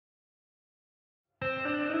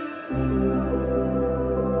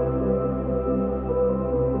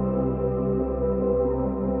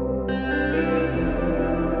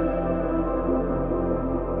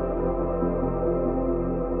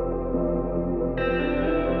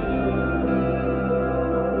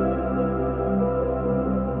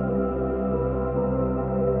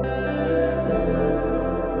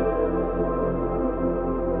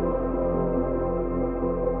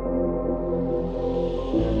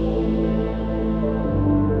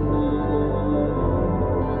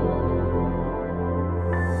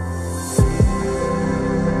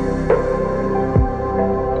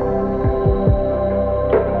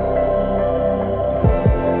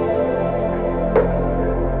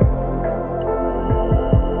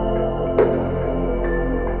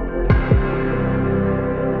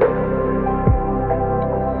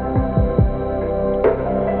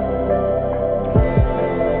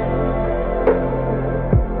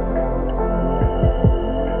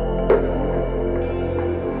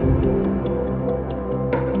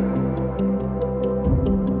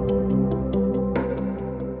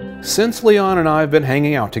Since Leon and I have been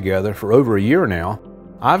hanging out together for over a year now,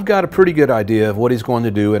 I've got a pretty good idea of what he's going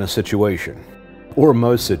to do in a situation, or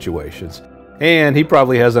most situations, and he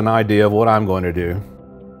probably has an idea of what I'm going to do.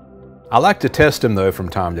 I like to test him though from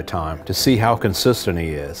time to time to see how consistent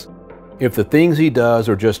he is. If the things he does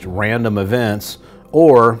are just random events,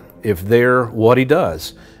 or if they're what he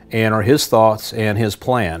does and are his thoughts and his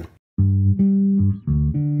plan.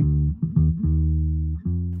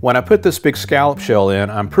 When I put this big scallop shell in,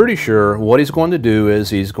 I'm pretty sure what he's going to do is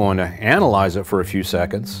he's going to analyze it for a few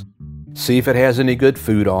seconds, see if it has any good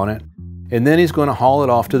food on it, and then he's going to haul it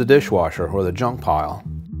off to the dishwasher or the junk pile.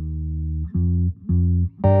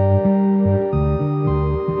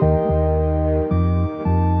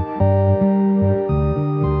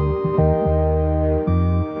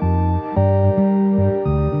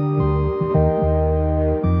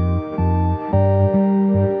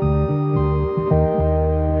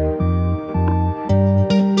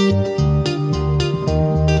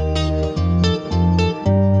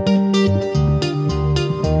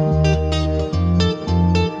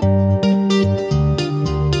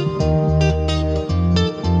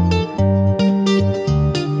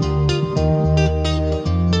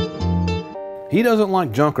 He doesn't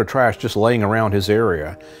like junk or trash just laying around his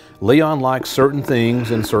area. Leon likes certain things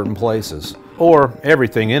in certain places, or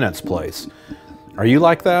everything in its place. Are you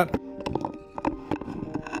like that?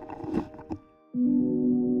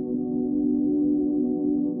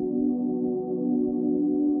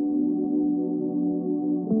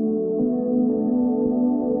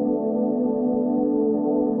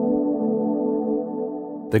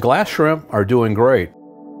 The glass shrimp are doing great.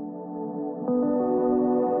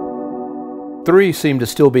 3 seem to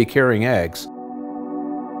still be carrying eggs.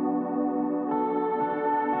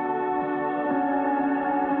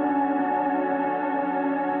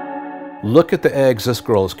 Look at the eggs this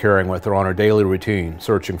girl is carrying with her on her daily routine,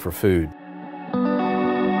 searching for food.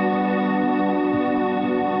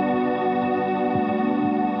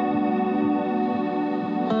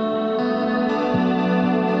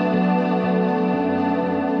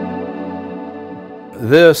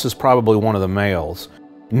 This is probably one of the males.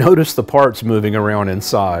 Notice the parts moving around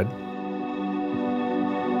inside.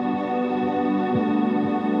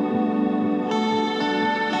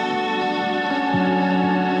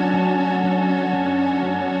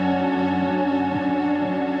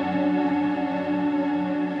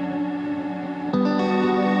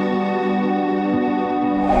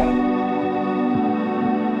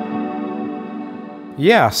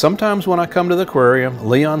 Yeah, sometimes when I come to the aquarium,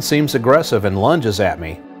 Leon seems aggressive and lunges at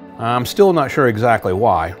me. I'm still not sure exactly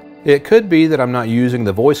why. It could be that I'm not using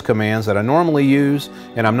the voice commands that I normally use,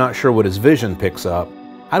 and I'm not sure what his vision picks up.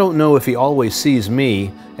 I don't know if he always sees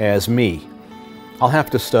me as me. I'll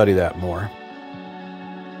have to study that more.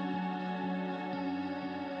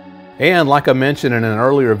 And like I mentioned in an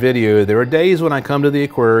earlier video, there are days when I come to the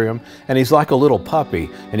aquarium and he's like a little puppy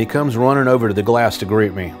and he comes running over to the glass to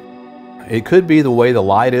greet me. It could be the way the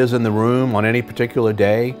light is in the room on any particular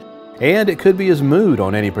day, and it could be his mood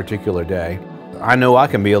on any particular day. I know I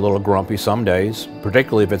can be a little grumpy some days,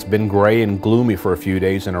 particularly if it's been gray and gloomy for a few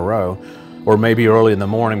days in a row, or maybe early in the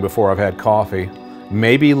morning before I've had coffee.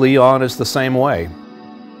 Maybe Leon is the same way.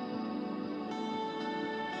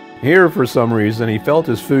 Here, for some reason, he felt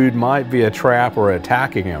his food might be a trap or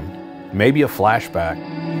attacking him. Maybe a flashback.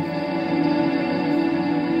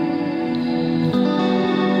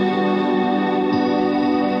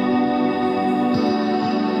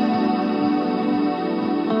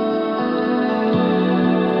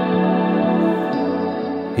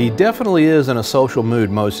 He definitely is in a social mood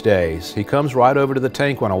most days. He comes right over to the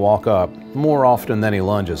tank when I walk up, more often than he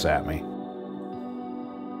lunges at me.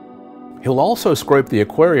 He'll also scrape the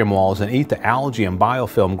aquarium walls and eat the algae and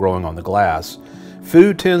biofilm growing on the glass.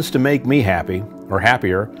 Food tends to make me happy, or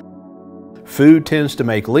happier. Food tends to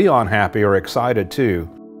make Leon happy or excited too.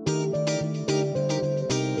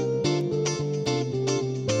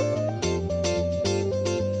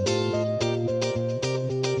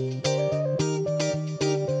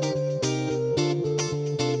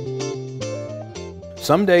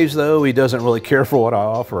 Some days, though, he doesn't really care for what I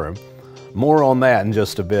offer him. More on that in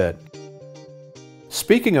just a bit.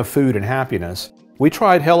 Speaking of food and happiness, we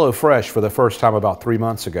tried HelloFresh for the first time about 3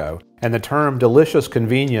 months ago, and the term delicious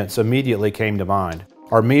convenience immediately came to mind.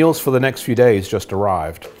 Our meals for the next few days just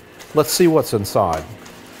arrived. Let's see what's inside.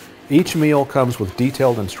 Each meal comes with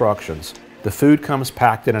detailed instructions. The food comes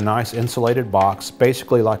packed in a nice insulated box,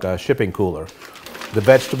 basically like a shipping cooler. The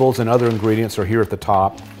vegetables and other ingredients are here at the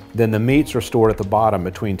top. Then the meats are stored at the bottom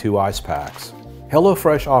between 2 ice packs.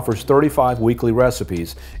 HelloFresh offers 35 weekly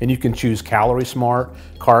recipes, and you can choose Calorie Smart,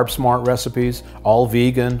 Carb Smart recipes, all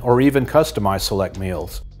vegan, or even customize select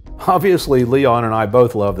meals. Obviously, Leon and I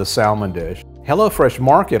both love the salmon dish. HelloFresh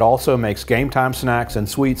Market also makes game time snacks and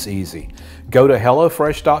sweets easy. Go to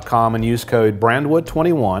HelloFresh.com and use code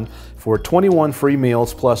Brandwood21 for 21 free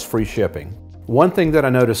meals plus free shipping. One thing that I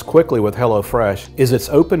noticed quickly with HelloFresh is it's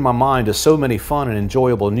opened my mind to so many fun and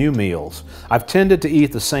enjoyable new meals. I've tended to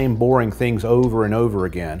eat the same boring things over and over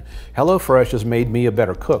again. HelloFresh has made me a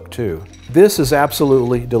better cook too. This is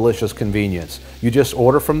absolutely delicious convenience. You just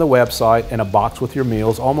order from the website and a box with your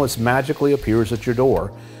meals almost magically appears at your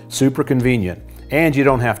door. Super convenient, and you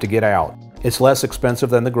don't have to get out. It's less expensive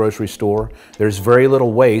than the grocery store, there's very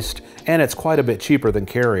little waste, and it's quite a bit cheaper than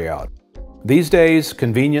carryout. These days,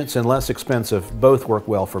 convenience and less expensive both work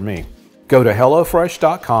well for me. Go to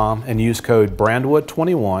HelloFresh.com and use code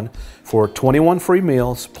Brandwood21 for 21 free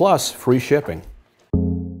meals plus free shipping.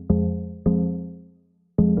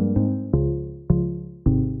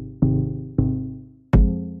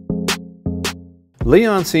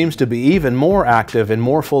 Leon seems to be even more active and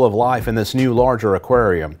more full of life in this new larger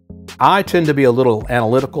aquarium. I tend to be a little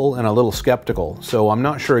analytical and a little skeptical, so I'm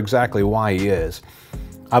not sure exactly why he is.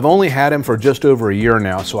 I've only had him for just over a year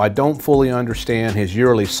now, so I don't fully understand his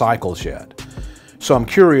yearly cycles yet. So I'm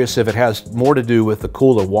curious if it has more to do with the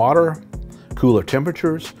cooler water, cooler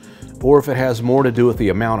temperatures, or if it has more to do with the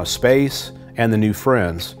amount of space and the new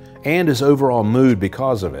friends, and his overall mood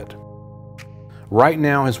because of it. Right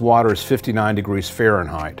now his water is 59 degrees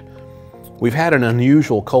Fahrenheit. We've had an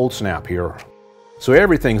unusual cold snap here, so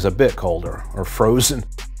everything's a bit colder, or frozen.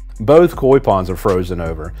 Both koi ponds are frozen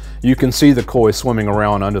over. You can see the koi swimming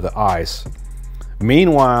around under the ice.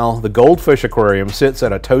 Meanwhile, the goldfish aquarium sits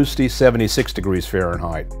at a toasty 76 degrees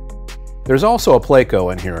Fahrenheit. There's also a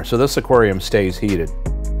Placo in here, so this aquarium stays heated.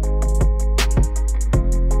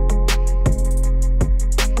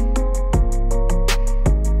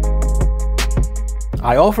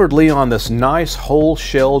 I offered Leon this nice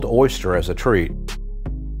whole-shelled oyster as a treat.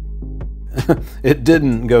 It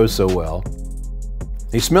didn't go so well.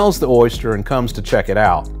 He smells the oyster and comes to check it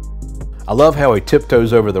out. I love how he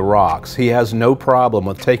tiptoes over the rocks. He has no problem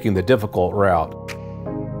with taking the difficult route.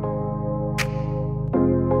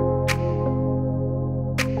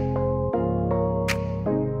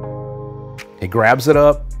 He grabs it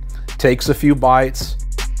up, takes a few bites,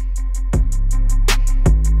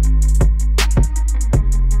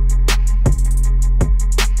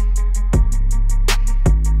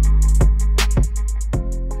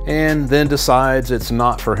 and then decides it's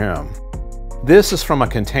not for him. This is from a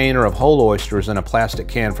container of whole oysters in a plastic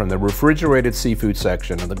can from the refrigerated seafood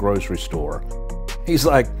section of the grocery store. He's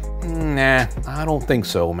like, nah, I don't think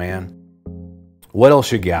so, man. What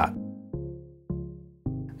else you got?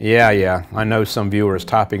 Yeah, I know some viewers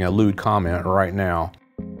typing a lewd comment right now.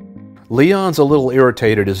 Leon's a little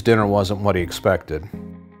irritated his dinner wasn't what he expected.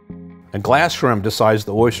 A glass shrimp decides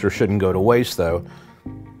the oyster shouldn't go to waste though,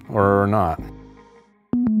 or not.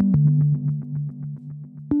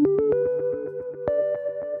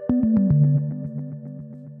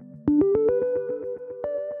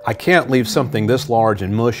 I can't leave something this large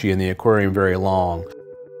and mushy in the aquarium very long.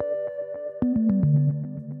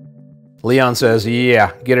 Leon says,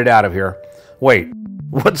 yeah, get it out of here. Wait,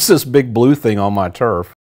 what's this big blue thing on my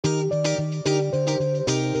turf?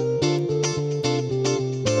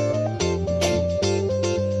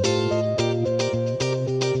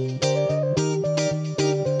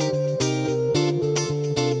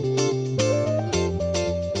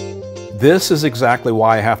 This is exactly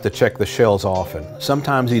why I have to check the shells often.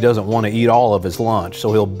 Sometimes he doesn't want to eat all of his lunch,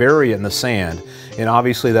 so he'll bury it in the sand, and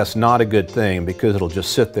obviously that's not a good thing because it'll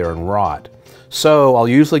just sit there and rot. So I'll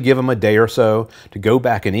usually give him a day or so to go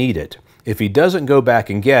back and eat it. If he doesn't go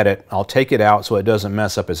back and get it, I'll take it out so it doesn't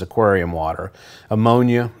mess up his aquarium water.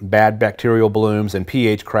 Ammonia, bad bacterial blooms, and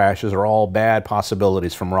pH crashes are all bad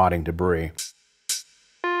possibilities from rotting debris.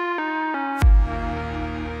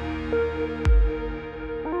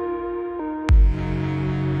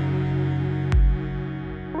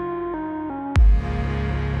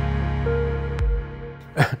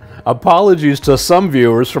 Apologies to some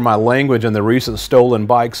viewers for my language in the recent stolen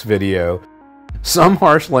bikes video. Some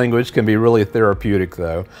harsh language can be really therapeutic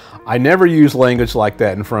though. I never use language like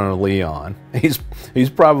that in front of Leon. He's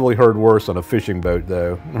probably heard worse on a fishing boat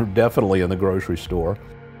though, or definitely in the grocery store.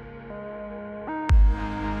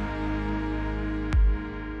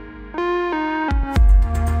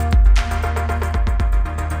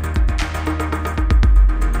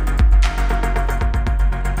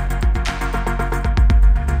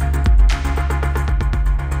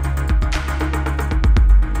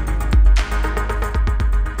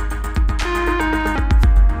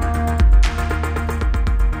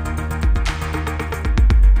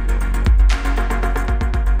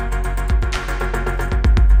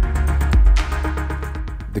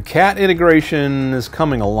 The cat integration is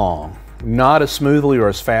coming along. Not as smoothly or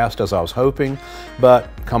as fast as I was hoping, but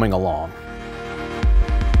coming along.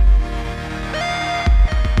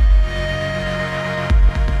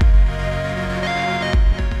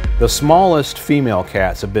 The smallest female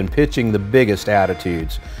cats have been pitching the biggest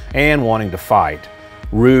attitudes and wanting to fight.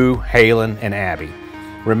 Rue, Halen, and Abby.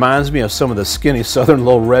 Reminds me of some of the skinny southern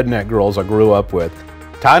little redneck girls I grew up with.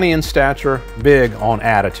 Tiny in stature, big on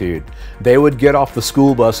attitude. They would get off the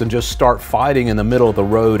school bus and just start fighting in the middle of the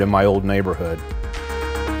road in my old neighborhood.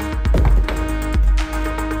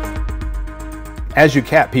 As you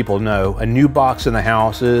cat people know, a new box in the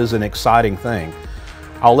house is an exciting thing.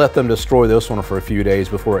 I'll let them destroy this one for a few days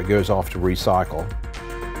before it goes off to recycle.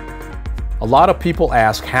 A lot of people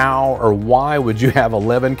ask how or why would you have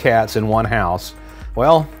 11 cats in one house?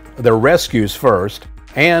 Well, they're rescues first,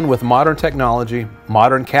 and with modern technology,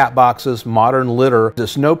 modern cat boxes, modern litter,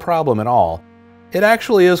 it's no problem at all. It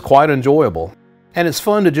actually is quite enjoyable, and it's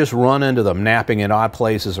fun to just run into them napping in odd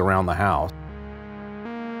places around the house.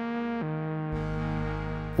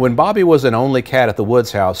 When Bobby was an only cat at the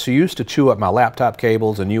Woods house, she used to chew up my laptop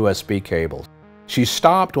cables and USB cables. She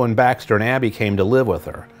stopped when Baxter and Abby came to live with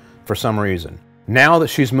her, for some reason. Now that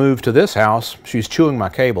she's moved to this house, she's chewing my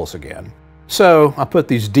cables again. So I put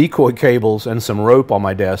these decoy cables and some rope on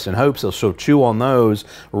my desk in hopes that she'll chew on those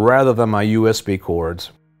rather than my USB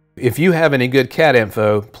cords. If you have any good cat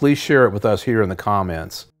info, please share it with us here in the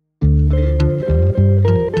comments.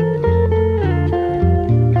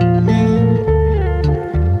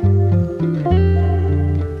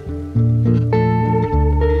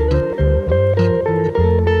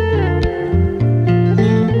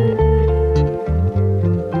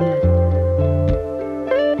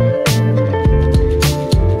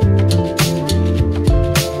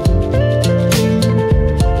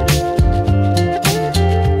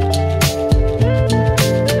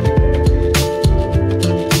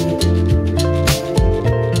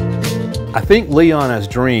 I think Leon has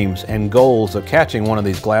dreams and goals of catching one of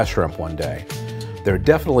these glass shrimp one day. They're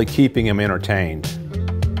definitely keeping him entertained.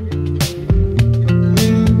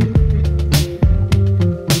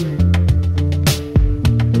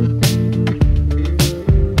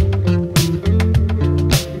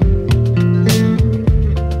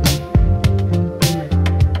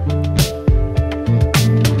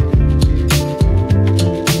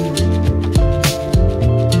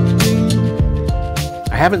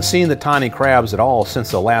 I haven't seen the tiny crabs at all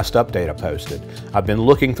since the last update I posted. I've been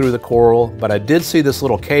looking through the coral, but I did see this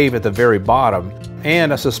little cave at the very bottom,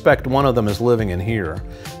 and I suspect one of them is living in here.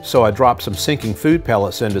 So I dropped some sinking food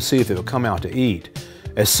pellets in to see if it would come out to eat.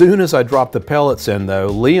 As soon as I dropped the pellets in though,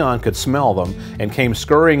 Leon could smell them and came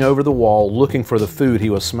scurrying over the wall looking for the food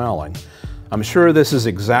he was smelling. I'm sure this is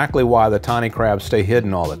exactly why the tiny crabs stay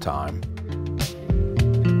hidden all the time.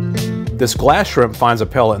 This glass shrimp finds a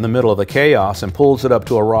pellet in the middle of the chaos and pulls it up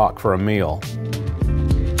to a rock for a meal.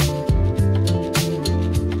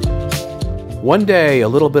 One day, a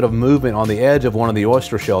little bit of movement on the edge of one of the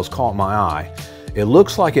oyster shells caught my eye. It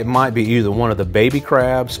looks like it might be either one of the baby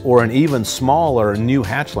crabs or an even smaller new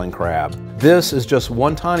hatchling crab. This is just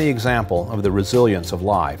one tiny example of the resilience of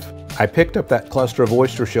life. I picked up that cluster of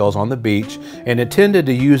oyster shells on the beach and intended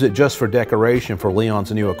to use it just for decoration for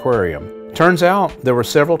Leon's new aquarium. Turns out there were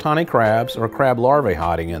several tiny crabs or crab larvae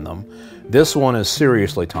hiding in them. This one is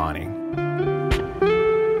seriously tiny.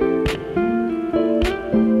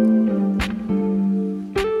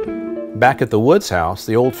 Back at the Woods house,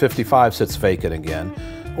 the old 55 sits vacant again,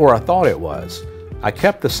 or I thought it was. I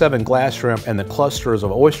kept the 7 glass shrimp and the clusters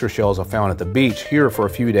of oyster shells I found at the beach here for a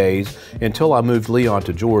few days until I moved Leon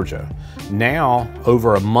to Georgia. Now,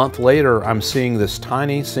 over a month later, I'm seeing this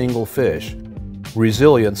tiny single fish.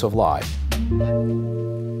 Resilience of life.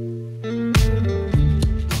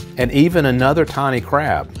 And even another tiny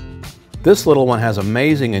crab. This little one has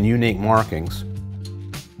amazing and unique markings.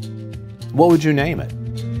 What would you name it?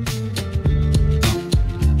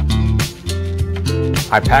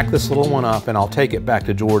 I packed this little one up and I'll take it back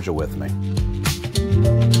to Georgia with me.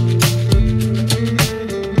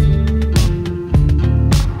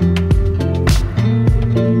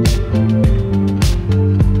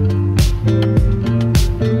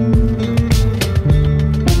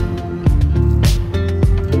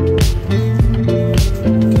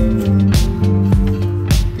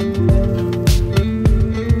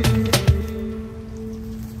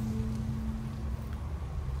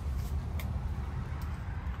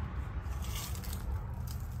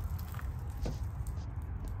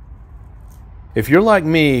 If you're like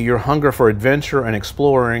me, your hunger for adventure and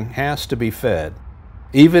exploring has to be fed,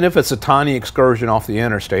 even if it's a tiny excursion off the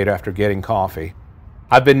interstate after getting coffee.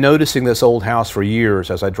 I've been noticing this old house for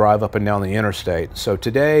years as I drive up and down the interstate, so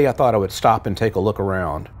today I thought I would stop and take a look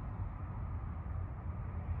around.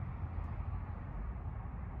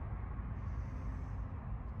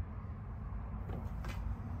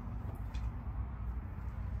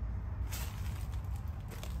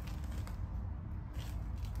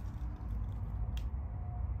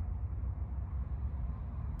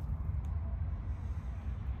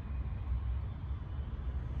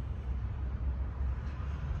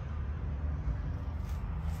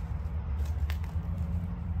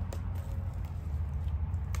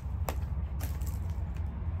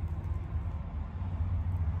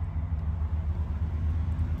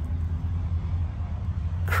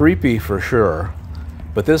 Creepy for sure,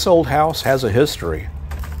 but this old house has a history,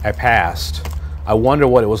 a past. I wonder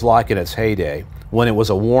what it was like in its heyday, when it was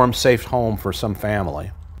a warm, safe home for some family.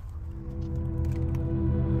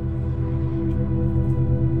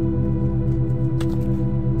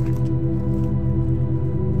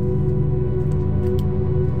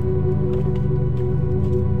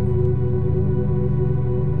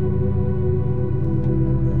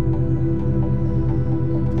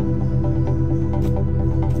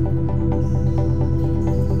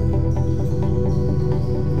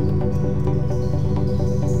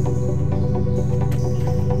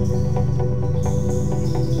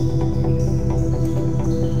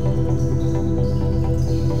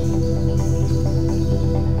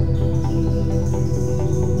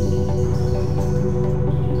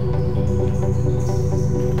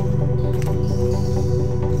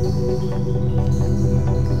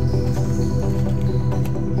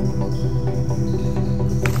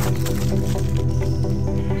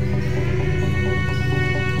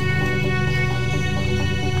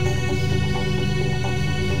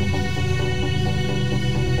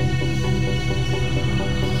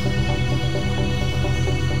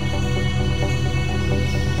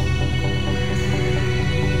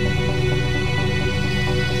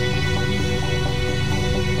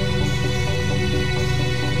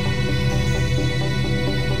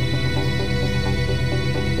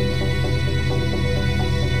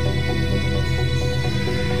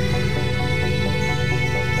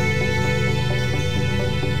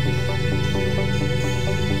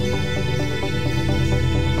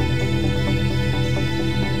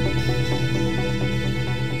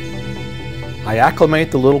 I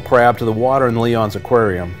acclimate the little crab to the water in Leon's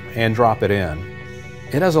aquarium and drop it in.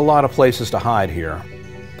 It has a lot of places to hide here.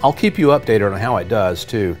 I'll keep you updated on how it does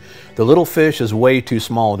too. The little fish is way too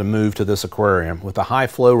small to move to this aquarium. With the high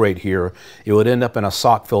flow rate here, it would end up in a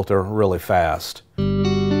sock filter really fast.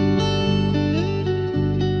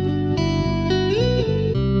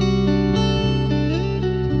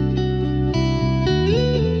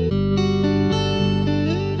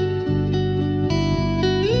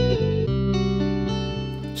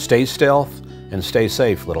 Stay stealth and stay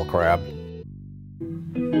safe, little crab.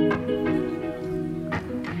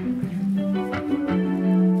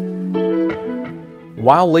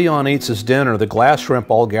 While Leon eats his dinner, the glass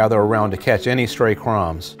shrimp all gather around to catch any stray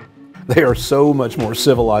crumbs. They are so much more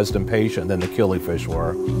civilized and patient than the killifish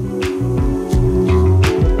were.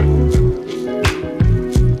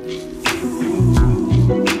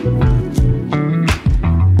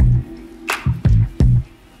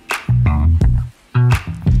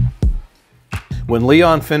 When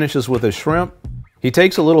Leon finishes with his shrimp, he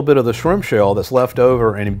takes a little bit of the shrimp shell that's left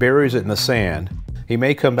over and he buries it in the sand. He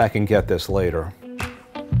may come back and get this later.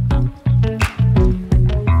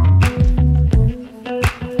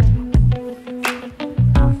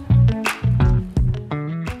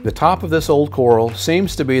 The top of this old coral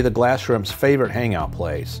seems to be the glass shrimp's favorite hangout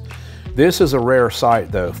place. This is a rare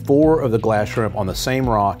sight though, 4 of the glass shrimp on the same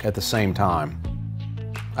rock at the same time.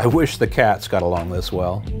 I wish the cats got along this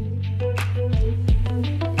well.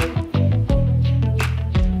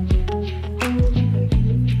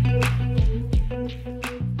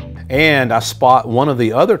 And I spot one of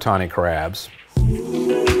the other tiny crabs.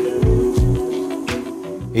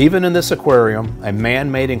 Even in this aquarium, a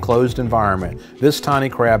man-made enclosed environment, this tiny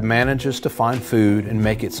crab manages to find food and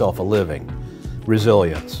make itself a living.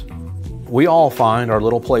 Resilience. We all find our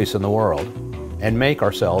little place in the world and make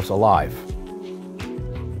ourselves a life.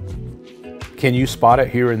 Can you spot it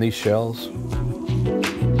here in these shells?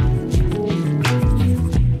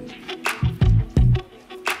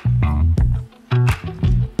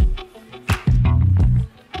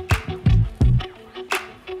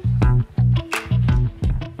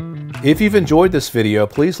 If you've enjoyed this video,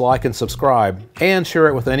 please like and subscribe and share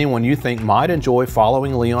it with anyone you think might enjoy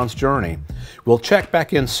following Leon's journey. We'll check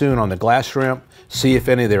back in soon on the glass shrimp, see if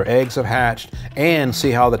any of their eggs have hatched, and see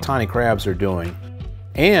how the tiny crabs are doing.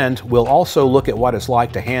 And we'll also look at what it's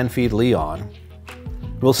like to hand feed Leon.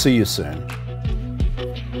 We'll see you soon.